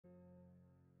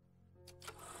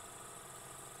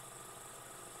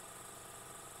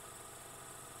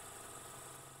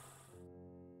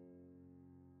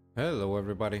Hello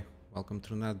everybody, welcome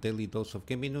to another daily dose of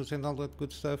gaming news and all that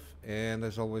good stuff. And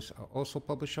as always, I also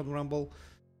publish on Rumble,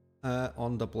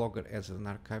 on the blogger as an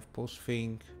archive post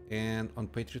thing, and on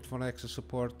Patreon for access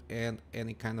support, and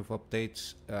any kind of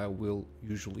updates I will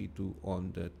usually do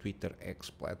on the Twitter X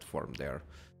platform there.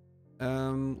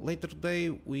 Later today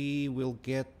we will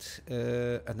get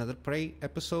another Prey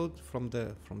episode from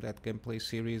that gameplay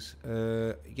series.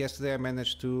 Yesterday I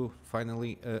managed to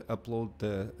finally upload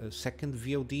the second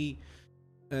VOD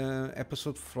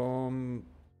episode from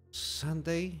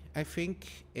Sunday, I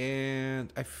think,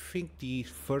 and I think the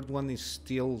third one is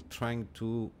still trying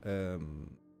to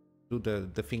do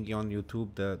the thingy on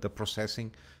YouTube, the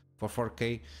processing for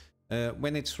 4K.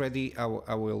 When it's ready, I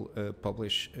will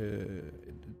publish.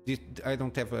 I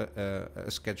don't have a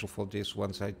schedule for this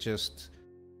once. I just,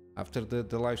 after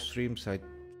the live streams,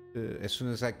 as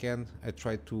soon as I can, I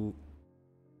try to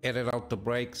edit out the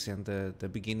breaks and the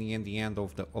beginning and the end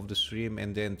of the stream,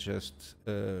 and then just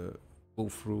go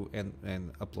through and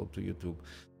upload to YouTube.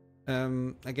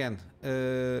 Again,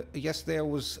 yesterday I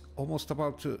was almost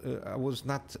about to. I was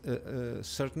not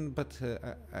certain, but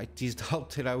I teased out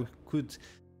that I could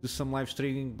do some live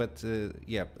streaming, but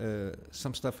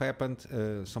some stuff happened,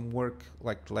 some work,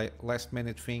 like last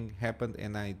minute thing happened,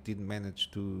 and I didn't manage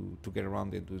to get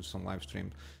around and do some live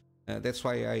stream. That's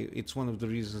why it's one of the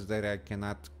reasons that I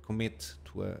cannot commit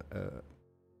to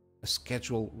a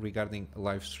schedule regarding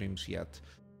live streams yet.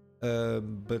 I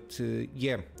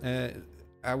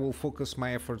will focus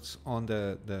my efforts on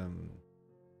the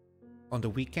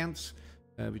weekends,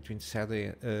 between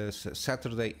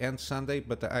Saturday and Sunday,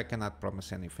 but I cannot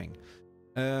promise anything.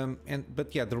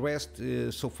 The rest,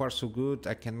 so far so good.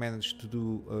 I can manage to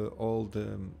do all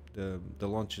the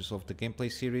launches of the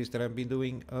gameplay series that I've been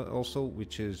doing, also,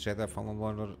 which is Jedi Fallen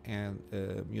Order and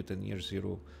Mutant Year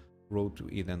Zero: Road to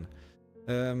Eden.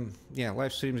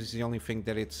 Live streams is the only thing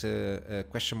that it's a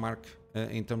question mark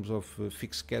in terms of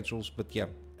fixed schedules. But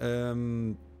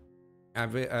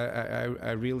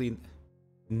I really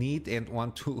need and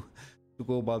want to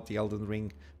go about the Elden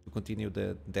Ring, to continue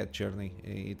that journey.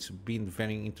 It's been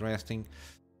very interesting.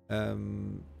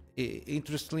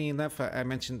 Interestingly enough, I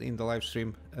mentioned in the live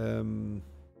stream,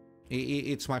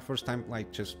 it's my first time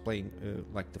like just playing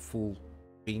like the full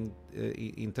thing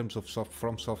in terms of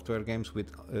From Software games,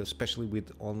 with especially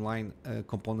with online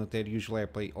component there. Usually I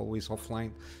play always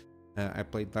offline. I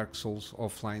play Dark Souls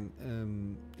offline.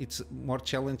 It's more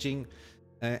challenging,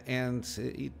 and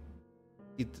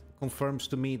it confirms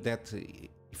to me that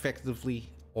effectively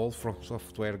all From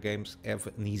Software games have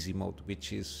an easy mode,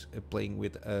 which is playing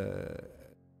with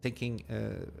taking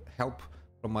help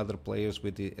from other players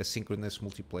with the asynchronous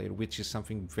multiplayer, which is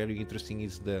something very interesting.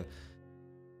 Is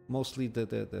mostly the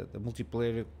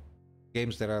multiplayer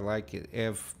games that I like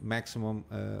have maximum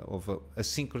of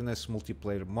asynchronous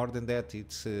multiplayer. More than that,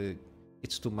 it's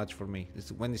too much for me.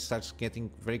 When it starts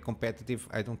getting very competitive,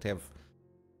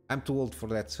 I'm too old for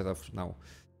that stuff now.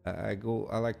 I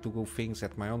like to go things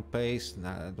at my own pace.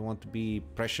 I don't want to be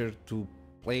pressured to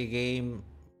play a game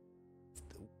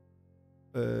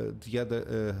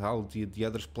how the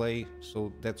others play.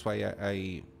 So that's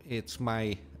why it's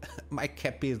my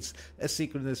cap is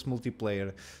asynchronous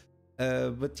multiplayer.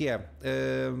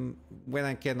 When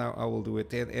I can, I will do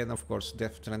it. And of course,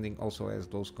 Death Stranding also has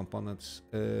those components.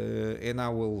 And I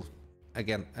will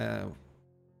again.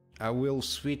 I will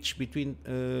switch between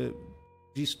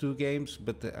these two games,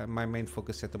 but my main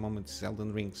focus at the moment is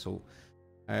Elden Ring, so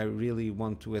I really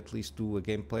want to at least do a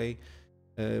gameplay,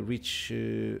 reach,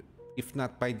 if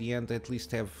not by the end, at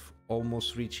least have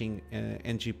almost reaching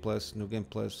NG Plus, New Game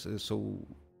Plus, so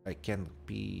I can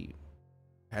be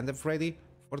kind of ready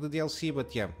for the DLC.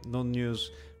 But no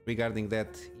news regarding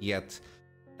that yet.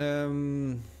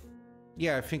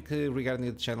 I think regarding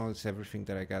the channel, it's everything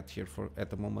that I got here for at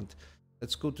the moment.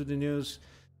 Let's go to the news.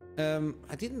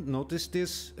 I didn't notice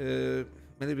this,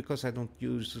 mainly because I don't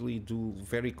usually do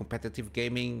very competitive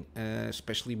gaming,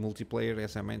 especially multiplayer,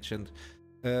 as I mentioned.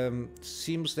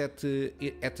 Seems that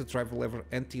at the driver level,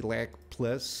 anti-lag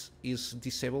plus is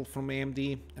disabled from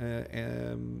AMD,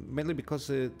 mainly because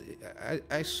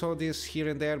I saw this here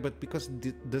and there, but because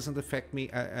it doesn't affect me,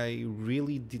 I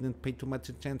really didn't pay too much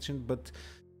attention. But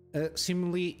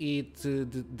similarly,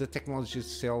 the technology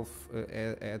itself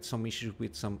had some issues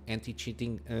with some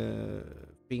anti-cheating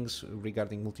things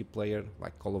regarding multiplayer,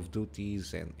 like Call of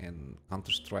Duties and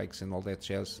Counter-Strikes and all that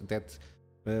jazz. That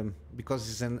because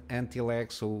it's an anti-lag,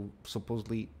 so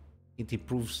supposedly it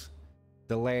improves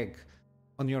the lag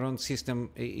on your own system.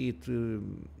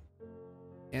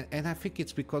 And I think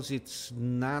it's because it's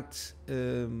not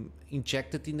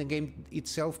injected in the game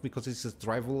itself, because it's a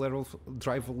driver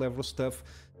level stuff.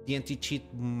 the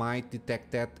anti-cheat might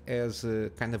detect that as a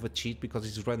kind of a cheat because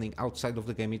it's running outside of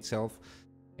the game itself,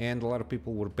 and a lot of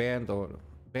people were banned or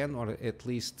at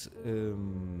least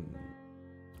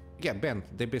yeah, banned.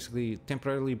 They basically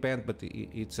temporarily banned, but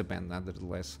it's a ban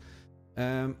nonetheless.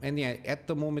 And yeah, at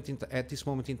this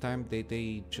moment in time,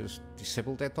 they just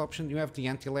disabled that option. You have the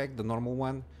anti-lag, the normal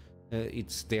one.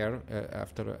 It's there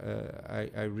after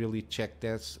I really checked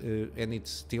that, and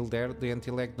it's still there. The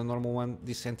anti-lag, the normal one.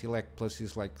 This anti-lag plus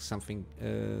is like something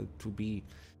to be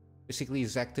basically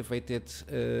is activated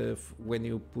when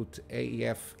you put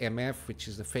AFMF, which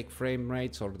is the fake frame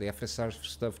rates or the FSR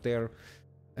stuff there.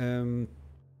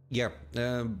 Yeah,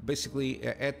 basically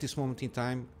at this moment in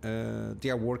time, they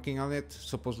are working on it.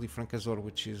 Supposedly Frank Azor,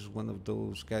 which is one of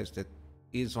those guys that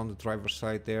is on the driver's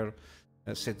side there,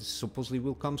 said supposedly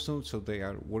will come soon. So they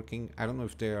are working. I don't know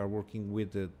if they are working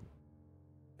with the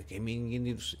gaming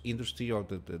industry or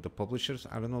the publishers.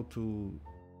 I don't know to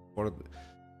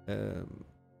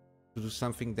do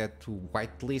something that to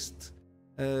whitelist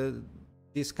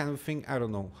this kind of thing. I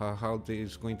don't know how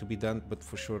this is going to be done, but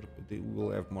for sure they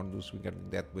will have more news regarding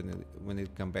that when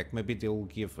it come back. Maybe they will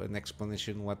give an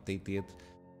explanation what they did,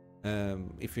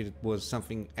 if it was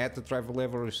something at the driver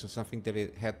level or something that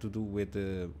it had to do with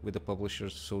the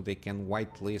publishers, so they can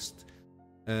whitelist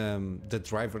the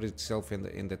driver itself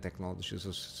and the technologies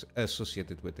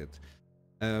associated with it.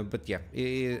 But yeah,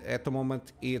 at the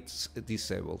moment it's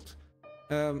disabled.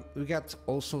 We got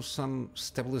also some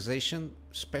stabilization,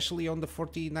 especially on the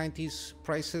 4090s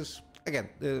prices. Again,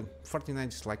 the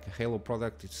 4090 is like a Halo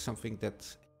product. It's something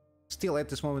that still at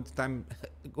this moment in time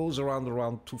goes around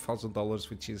 $2,000,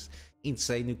 which is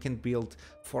insane. You can build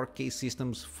 4K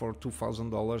systems for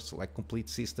 $2,000, like complete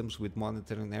systems with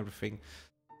monitor and everything.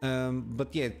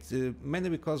 But yeah, mainly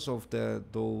because of the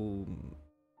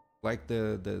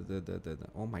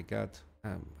oh my god,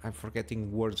 I'm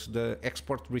forgetting words. The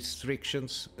export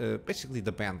restrictions, basically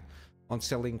the ban on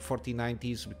selling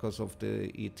 4090s because of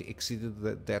it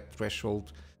exceeded that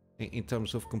threshold in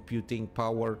terms of computing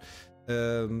power,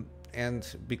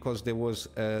 and because there was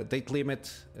a date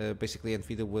limit. Basically,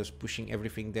 Nvidia was pushing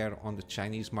everything there on the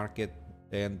Chinese market,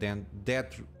 and then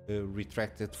that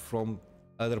retracted from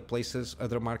other places,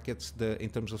 other markets, in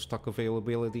terms of stock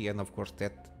availability, and of course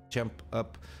that jumped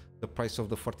up the price of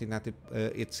the 4090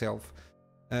 itself.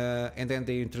 And then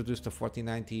they introduced the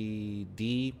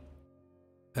 4090D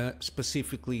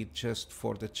specifically just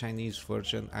for the Chinese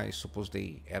version. I suppose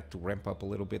they had to ramp up a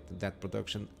little bit that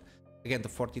production. Again, the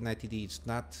 4090D is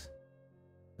not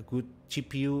a good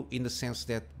GPU in the sense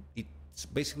that it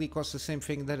basically costs the same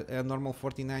thing that a normal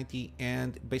 4090,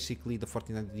 and basically the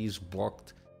 4090D is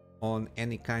blocked on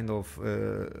any kind of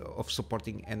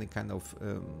supporting any kind of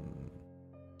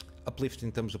uplift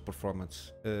in terms of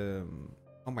performance.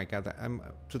 Oh my god,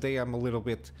 today I'm a little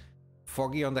bit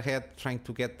foggy on the head trying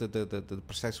to get the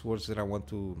precise words that I want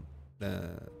to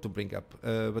bring up.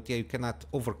 But yeah, you cannot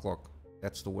overclock.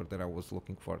 That's the word that I was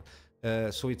looking for.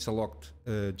 So it's a locked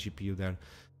GPU there.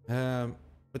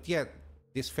 But yeah,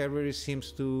 this February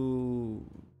seems to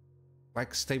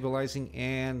like stabilizing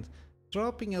and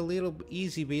dropping a little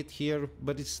easy bit here,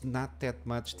 but it's not that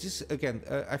much. This again,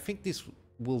 I think this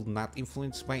will not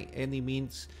influence by any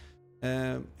means.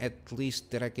 At least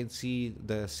that I can see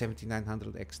the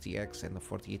 7900 XTX and the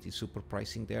 4080 Super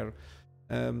pricing there.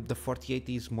 The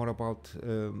 4080 is more about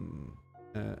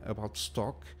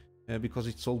stock, because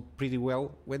it sold pretty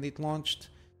well when it launched,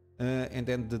 and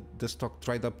then the stock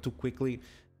dried up too quickly,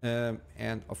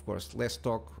 and of course less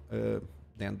stock,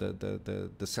 then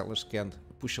the sellers can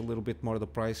push a little bit more the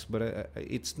price, but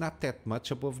it's not that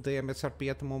much above the MSRP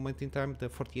at the moment in time, the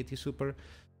 4080 Super.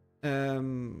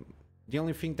 The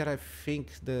only thing that I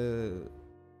think the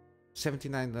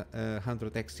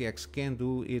 7900 XTX can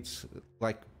do is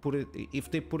like if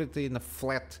they put it in a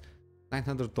flat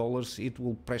 $900, it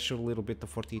will pressure a little bit the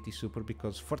 4080 Super,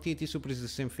 because 4080 Super is the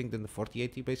same thing than the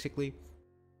 4080 basically.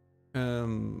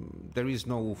 There is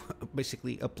no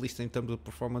basically uplift in terms of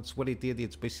performance. What it did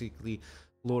is basically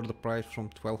lower the price from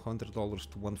 $1,200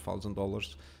 to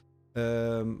 $1,000.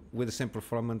 With the same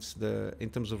performance, in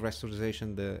terms of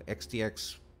restoration, the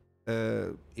XTX,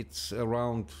 it's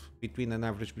around between an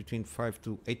average between 5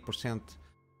 to 8%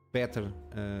 better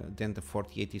than the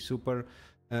 4080 Super.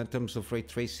 In terms of ray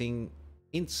tracing,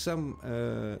 in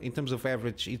terms of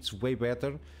average, it's way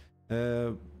better.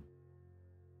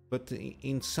 But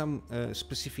in some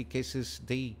specific cases,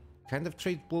 they kind of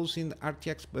trade blows in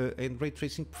RTX and ray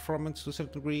tracing performance to a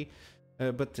certain degree.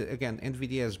 But again,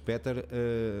 NVIDIA has better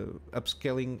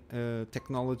upscaling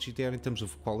technology there in terms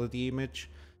of quality image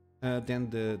than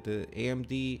the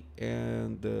AMD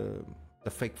and the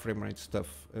fake frame rate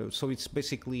stuff. So it's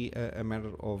basically a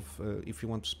matter of if you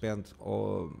want to spend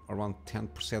around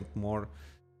 10% more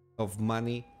of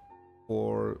money,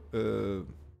 or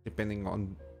depending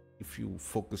on if you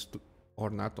focus or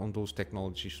not on those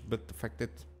technologies. But the fact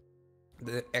that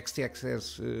the XTX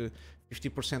has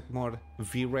 50% more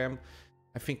VRAM,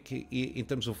 I think in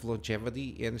terms of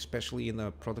longevity, and especially in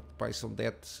a product price on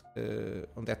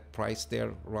that price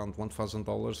there, around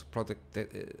 $1,000 product, that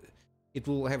it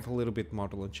will have a little bit more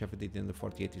longevity than the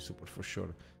 4080 Super for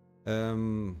sure.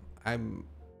 I'm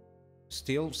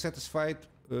still satisfied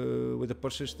with the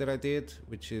purchase that I did,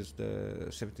 which is the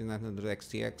 7900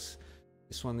 XTX.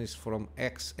 This one is from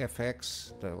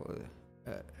XFX.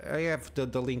 I have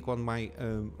the link on my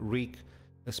rig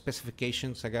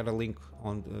specifications. I got a link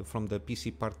on from the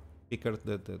PC part picker,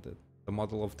 the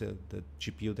model of the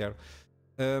GPU there.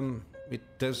 It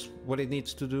does what it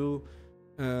needs to do.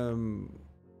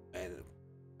 And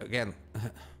again,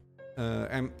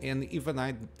 and even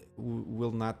I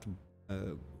will not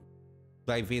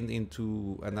dive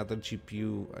into another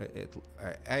GPU.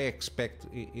 I expect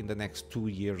in the next 2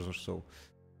 years or so.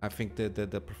 I think that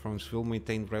the performance will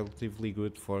maintain relatively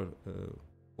good for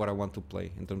what I want to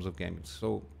play in terms of gaming.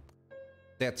 So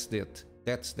that's it.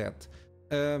 That's that.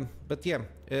 But yeah,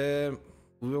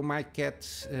 we might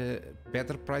get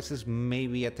better prices,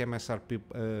 maybe at MSRP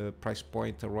price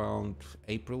point around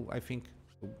April, I think.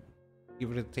 So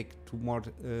give it a take 2 more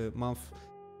months.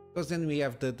 Because then we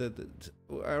have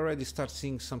I already start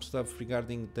seeing some stuff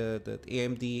regarding the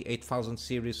AMD 8000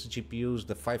 series GPUs,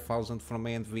 the 5000 from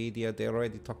NVIDIA. They're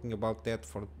already talking about that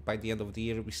for by the end of the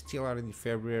year. We still are in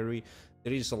February.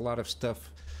 There is a lot of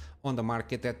stuff on the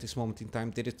market at this moment in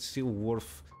time that it's still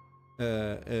worth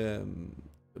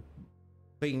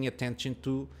paying attention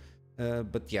to.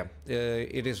 But yeah,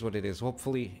 it is what it is.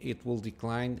 Hopefully it will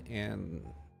decline.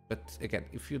 But again,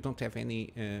 if you don't have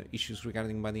any issues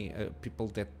regarding money, people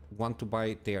that want to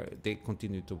buy, they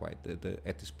continue to buy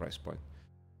at this price point.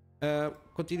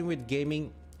 Continue with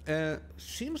gaming.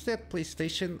 Seems that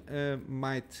PlayStation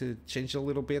might change a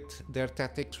little bit their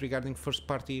tactics regarding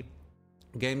first-party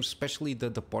games, especially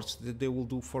the ports that they will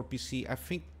do for PC. I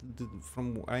think,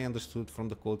 from what I understood from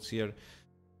the codes here,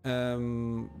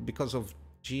 because of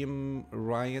Jim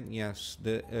Ryan, yes,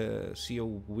 the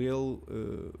CEO will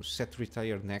set to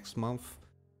retire next month.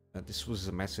 This was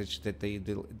a message that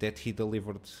he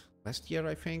delivered last year,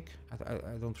 I think.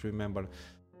 I don't remember.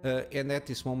 And at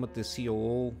this moment, the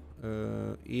COO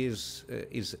is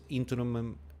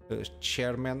interim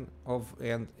chairman of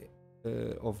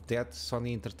that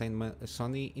Sony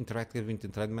Interactive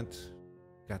Entertainment.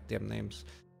 Goddamn names.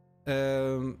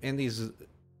 And is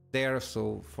there,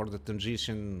 so for the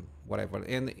transition, whatever.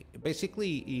 And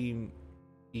basically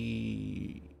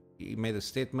he made a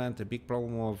statement. A big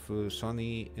problem of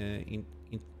Sony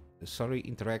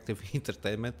Interactive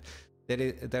Entertainment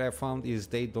that I found is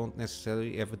they don't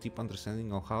necessarily have a deep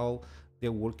understanding of how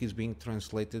their work is being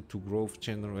translated to growth,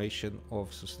 generation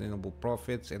of sustainable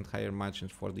profits and higher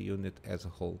margins for the unit as a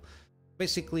whole.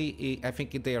 Basically, I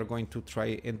think they are going to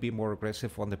try and be more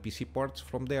aggressive on the PC ports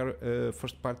from their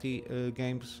first-party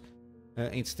games.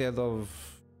 Instead of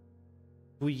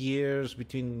 2 years,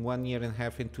 between 1.5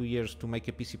 years and 2 years to make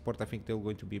a PC port, I think they're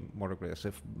going to be more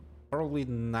aggressive. Probably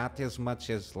not as much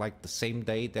as like the same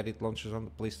day that it launches on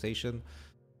the PlayStation,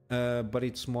 but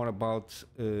it's more about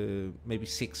maybe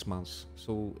 6 months.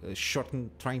 So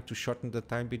trying to shorten the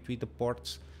time between the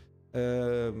ports,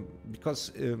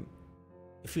 because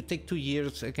if you take 2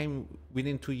 years, again,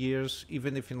 within 2 years,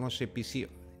 even if you launch a PC,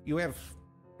 you have,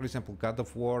 for example, God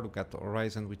of War, got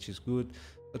Horizon, which is good.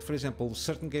 But for example,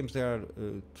 certain games that are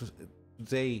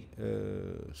today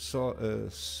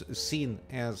seen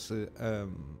as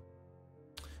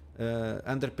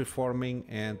underperforming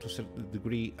and to a certain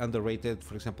degree underrated.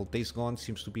 For example, Days Gone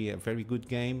seems to be a very good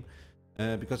game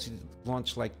because it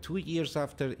launched like 2 years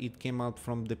after it came out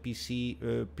from the PC.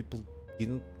 People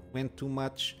didn't went too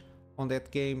much on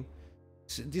that game.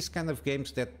 These kind of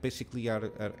games that basically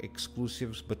are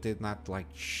exclusives, but they're not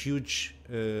like huge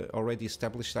already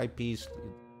established IPs.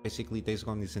 Basically, Days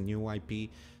Gone is a new IP.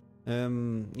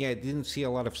 Yeah, it didn't see a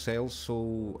lot of sales,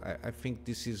 so I think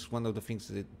this is one of the things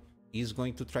that is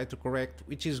going to try to correct,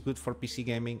 which is good for PC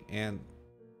gaming and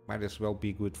might as well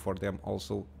be good for them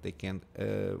also. They can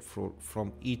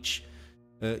from each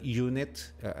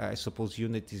unit, I suppose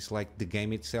unit is like the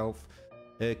game itself,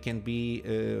 can be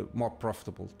more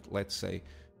profitable, let's say,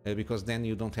 because then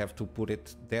you don't have to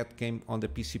put that game on the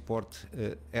PC port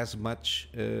as much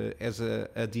as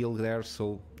a deal there,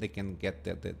 so they can get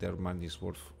their money's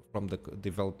worth from the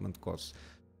development costs.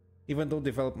 Even though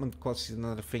development costs is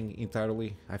another thing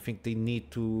entirely, I think they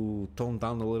need to tone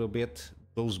down a little bit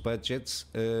those budgets.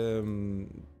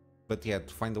 But yeah,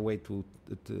 to find a way to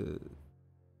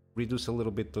reduce a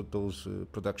little bit of those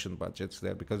production budgets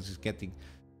there, because it's getting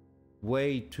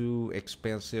way too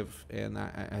expensive. And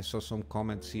I saw some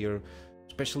comments here,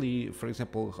 especially for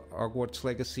example Hogwarts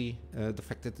Legacy, the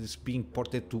fact that it's being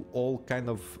ported to all kind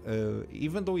of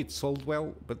even though it sold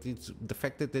well, but it's the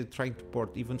fact that they're trying to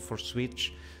port even for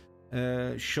Switch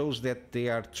shows that they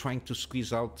are trying to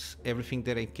squeeze out everything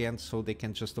that they can so they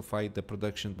can justify the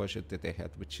production budget that they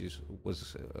had, which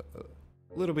was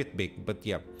a little bit big. But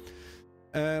yeah,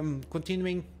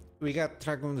 continuing, we got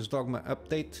Dragon's Dogma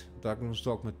update, Dragon's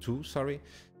Dogma 2, sorry.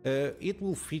 It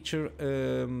will feature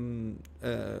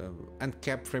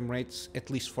uncapped frame rates, at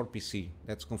least for PC.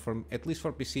 That's confirmed. At least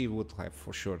for PC, it would have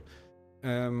for sure,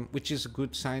 which is a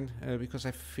good sign, because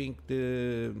I think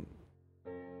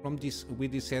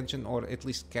with this engine, or at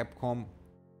least Capcom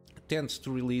tends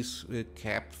to release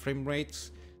capped frame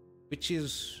rates, which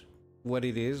is what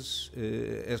it is,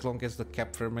 as long as the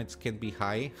capped frame rates can be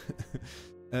high.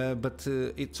 But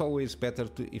it's always better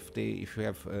if you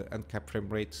have uncapped frame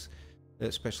rates,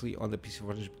 especially on the PC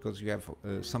version, because you have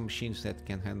some machines that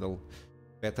can handle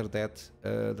better that.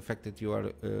 The fact that you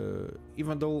are,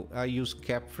 even though I use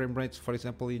capped frame rates, for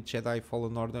example in Jedi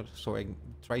Fallen Order, so I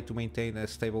try to maintain a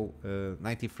stable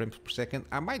 90 frames per second,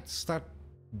 I might start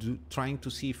trying to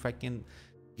see if I can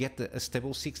get a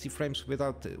stable 60 frames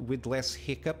with less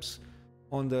hiccups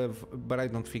on but I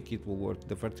don't think it will work.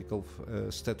 The vertical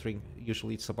stuttering,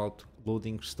 usually it's about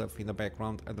loading stuff in the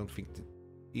background. I don't think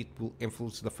it will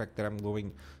influence the fact that I'm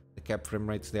lowering the cap frame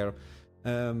rates there.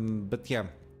 But yeah,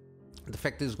 the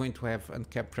fact that it's going to have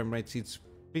uncapped frame rates, it's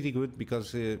pretty good,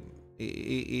 because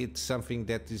it's something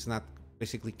that is not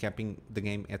basically capping the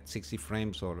game at 60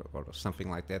 frames or something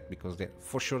like that, because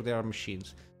for sure there are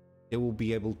machines they will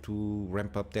be able to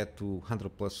ramp up that to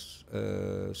 100 plus,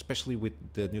 especially with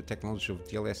the new technology of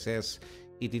DLSS.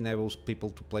 It enables people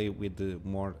to play with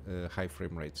more high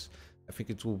frame rates. I think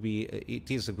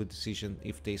it is a good decision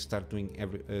if they start doing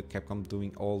Capcom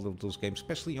doing all of those games,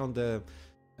 especially on the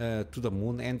To the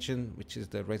Moon engine, which is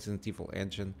the Resident Evil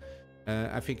engine.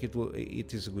 I think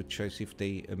it is a good choice if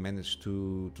they manage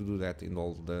to do that in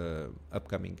all the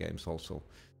upcoming games also.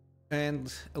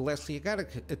 And lastly, I got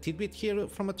a tidbit here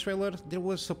from a trailer. There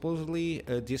was supposedly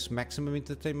this Maximum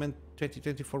Entertainment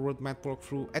 2024 roadmap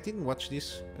walkthrough. I didn't watch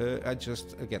this.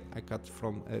 I cut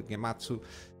from Gematsu.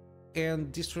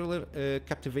 And this trailer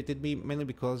captivated me mainly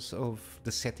because of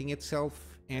the setting itself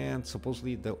and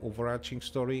supposedly the overarching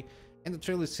story. And the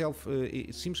trailer itself,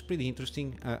 it seems pretty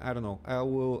interesting. I don't know.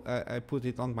 I put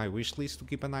it on my wish list to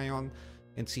keep an eye on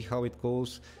and see how it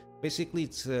goes. Basically,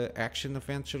 it's an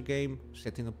action-adventure game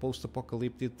set in a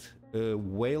post-apocalyptic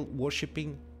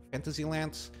whale-worshipping fantasy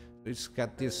lands. It's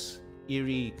got this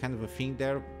eerie kind of a thing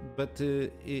there, but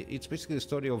it's basically the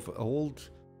story of old,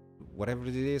 whatever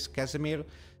it is, Casimir,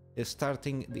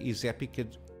 starting his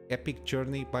epic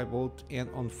journey by boat and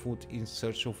on foot in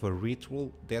search of a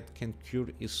ritual that can cure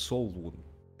his soul wound.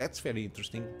 That's very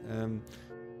interesting.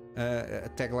 A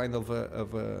tagline of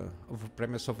a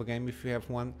premise of a game, if you have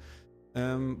one.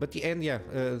 But the end, yeah,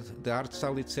 the art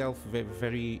style itself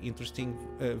very interesting,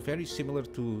 very similar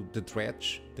to the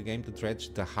Dredge,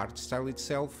 the art style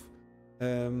itself.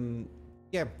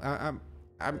 Yeah,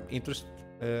 I'm interested.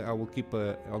 I will keep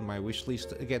on my wish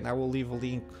list. Again, I will leave a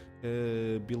link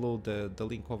below the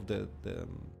link of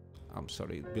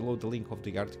below the link of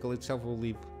the article itself. I will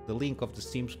leave the link of the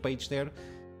Steam's page there.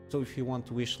 So if you want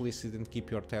to wish list it and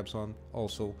keep your tabs on,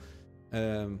 also,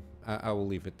 I will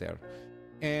leave it there.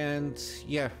 And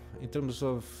yeah, in terms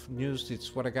of news,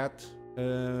 it's what I got.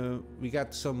 We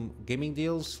got some gaming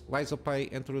deals. Lies of Pi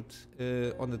entered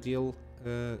on a deal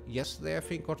yesterday, I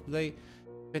think, or today,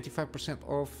 25%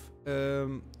 off.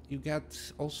 You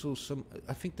got also some,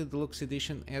 I think the deluxe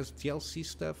edition has DLC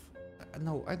stuff.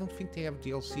 No, I don't think they have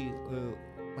DLC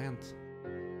planned.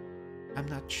 I'm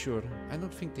not sure. I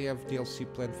don't think they have DLC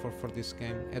planned for this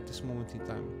game at this moment in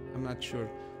time. I'm not sure.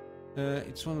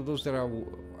 It's one of those that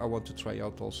I want to try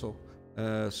out also.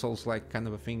 Souls-like kind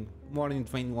of a thing, more in the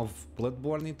vein of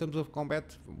Bloodborne in terms of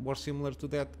combat, more similar to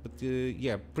that. But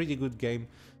yeah, pretty good game.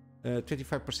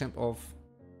 25% off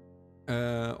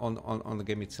on the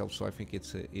game itself. So I think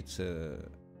it's a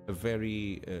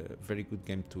very good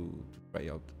game to try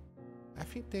out. I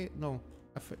think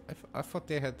I thought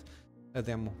they had a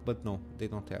demo, but no, they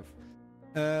don't have.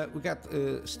 We got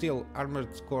still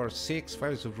Armored Core 6,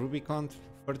 Fires of Rubicon,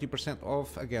 30%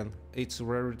 off. Again, it's a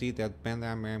rarity that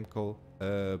Bandai Namco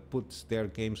puts their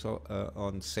games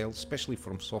on sale, especially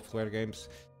from software games.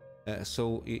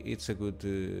 So it's a good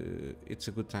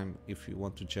time if you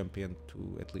want to jump in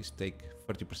to at least take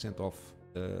 30% off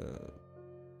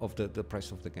the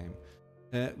price of the game.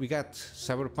 We got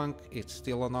Cyberpunk. It's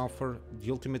still on offer.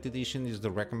 The Ultimate Edition is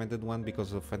the recommended one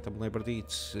because of Phantom Liberty.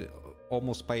 It's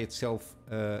almost by itself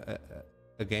a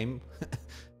game.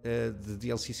 The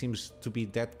DLC seems to be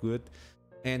that good,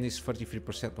 and it's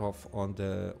 33% off on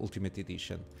the Ultimate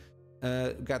Edition.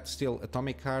 Got still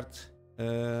Atomic Heart.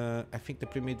 I think the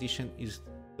Premium Edition is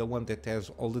the one that has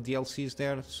all the DLCs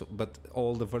there, so, but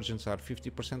all the versions are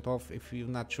 50% off. If you're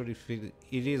not sure if it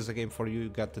is a game for you, you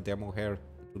got the demo here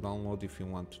to download if you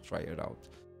want to try it out.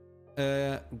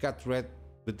 Got Red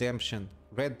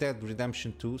Dead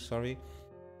Redemption 2, sorry,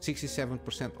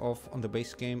 67% off on the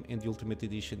base game, and the Ultimate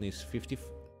Edition is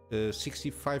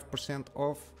 65%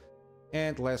 off.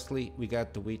 And lastly, we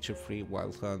got The Witcher 3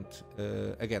 Wild Hunt.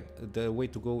 Again, the way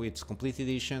to go, it's complete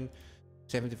edition,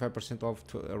 75% off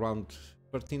to around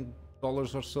 $13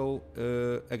 or so.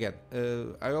 Again,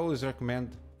 I always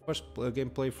recommend first game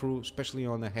playthrough, especially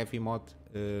on a heavy mod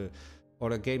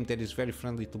or a game that is very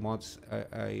friendly to mods.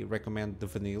 I recommend the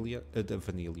vanilla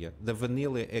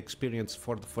experience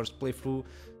for the first playthrough,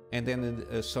 and then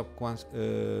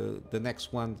the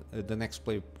next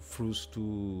playthroughs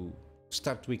to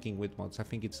start tweaking with mods. I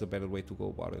think it's the better way to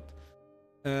go about it.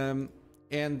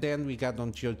 And then we got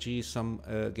on GOG some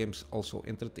games also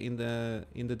entered in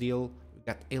the deal. We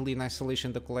got Alien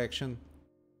Isolation, the collection,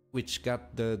 which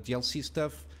got the DLC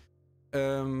stuff,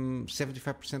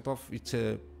 75% off. It's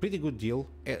a pretty good deal,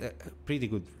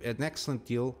 an excellent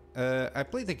deal. I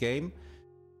played the game.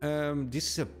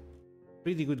 This is a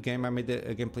pretty good game. I made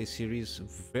a gameplay series,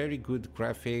 very good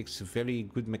graphics, very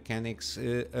good mechanics.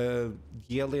 The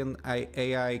Alien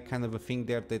AI kind of a thing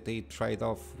there that they tried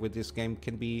off with this game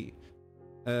can be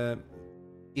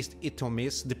is it or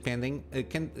miss, depending.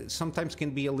 Sometimes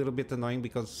can be a little bit annoying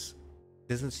because it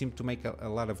doesn't seem to make a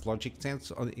lot of logic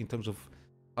sense in terms of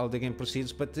how the game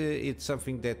proceeds, but it's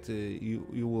something that you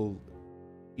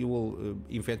will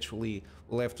eventually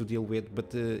will have to deal with.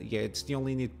 But yeah, it's the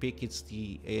only nitpick. It's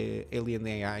the Alien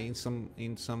AI in some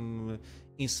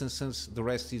instances. The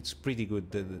rest, it's pretty good.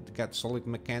 Got solid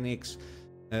mechanics.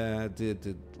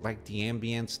 Like the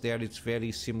ambience there, it's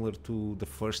very similar to the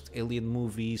first Alien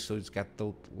movie, so it's got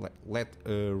the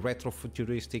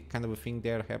retro-futuristic kind of a thing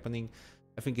there happening.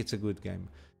 I think it's a good game.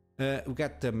 We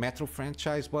got the Metro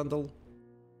franchise bundle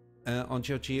on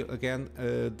GOG again.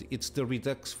 It's the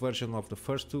Redux version of the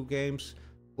first two games,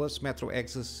 plus Metro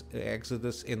Exodus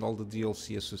and all the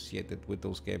DLC associated with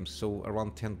those games. So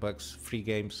around $10, free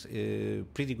games,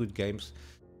 pretty good games.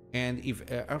 And if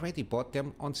I already bought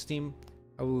them on Steam,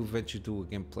 I will eventually do a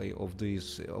gameplay of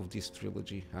this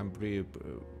trilogy. I'm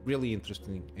really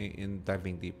interested in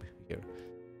diving deep here.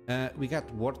 We got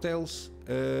Wartales,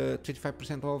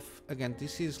 25% off. Again,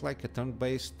 this is like a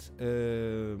turn-based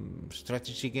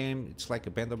strategy game. It's like a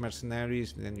band of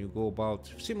mercenaries, and then you go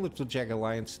about, similar to Jag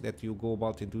Alliance, that you go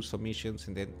about and do some missions,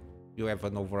 and then you have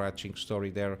an overarching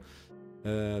story there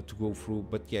to go through.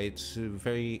 But yeah, it's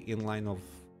very in line of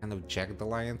kind of Jagged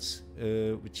Alliance,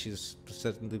 which is to a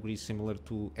certain degree similar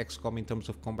to XCOM in terms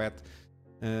of combat.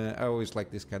 I always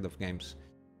like this kind of games.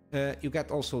 You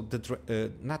got also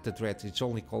not the Dredge, it's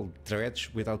only called Dredge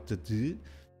without the D.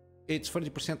 It's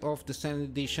 40% off the standard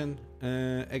edition.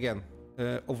 Again,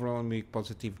 overall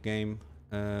positive game,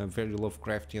 very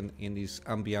Lovecraftian in this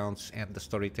ambience and the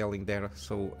storytelling there.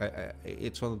 So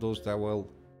it's one of those that I will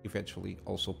eventually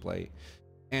also play.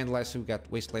 And lastly, we got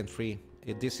Wasteland 3.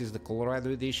 This is the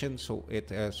Colorado edition, so it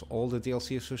has all the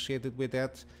DLC associated with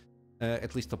that,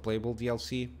 at least a playable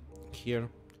DLC here.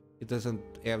 It doesn't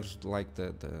have like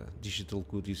the digital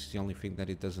goodies, the only thing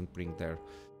that it doesn't bring there.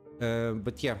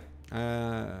 But yeah,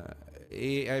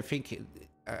 I think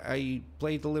I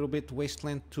played a little bit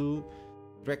Wasteland 2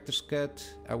 Director's Cut.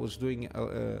 I was doing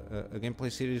a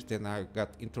gameplay series, then I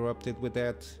got interrupted with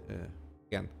that.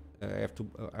 Again,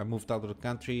 I moved out of the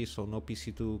country, so no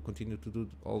PC to continue to do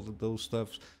all of those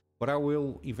stuffs. But I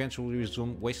will eventually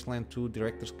resume Wasteland 2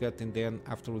 Director's Cut, and then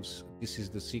afterwards, this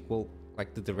is the sequel,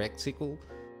 like the direct sequel,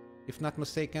 if not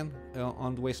mistaken,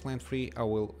 on the Wasteland 3. I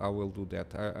will do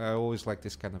that. I always like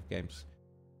this kind of games.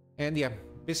 And yeah,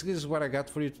 basically this is what I got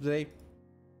for you today.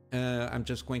 I'm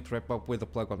just going to wrap up with a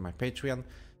plug on my Patreon.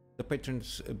 The Patreon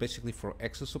is basically for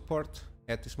extra support.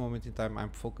 At this moment in time,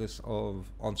 I'm focused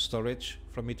on storage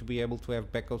for me to be able to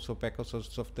have backups of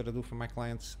stuff that I do for my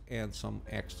clients, and some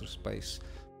extra space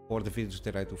for the videos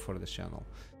that I do for the channel.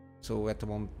 So at the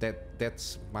moment,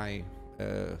 that's my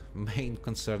main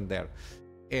concern there.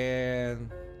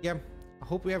 And yeah, I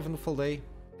hope you have a wonderful day,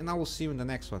 and I will see you in the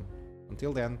next one.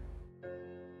 Until then.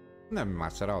 Kunamy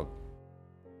Master out.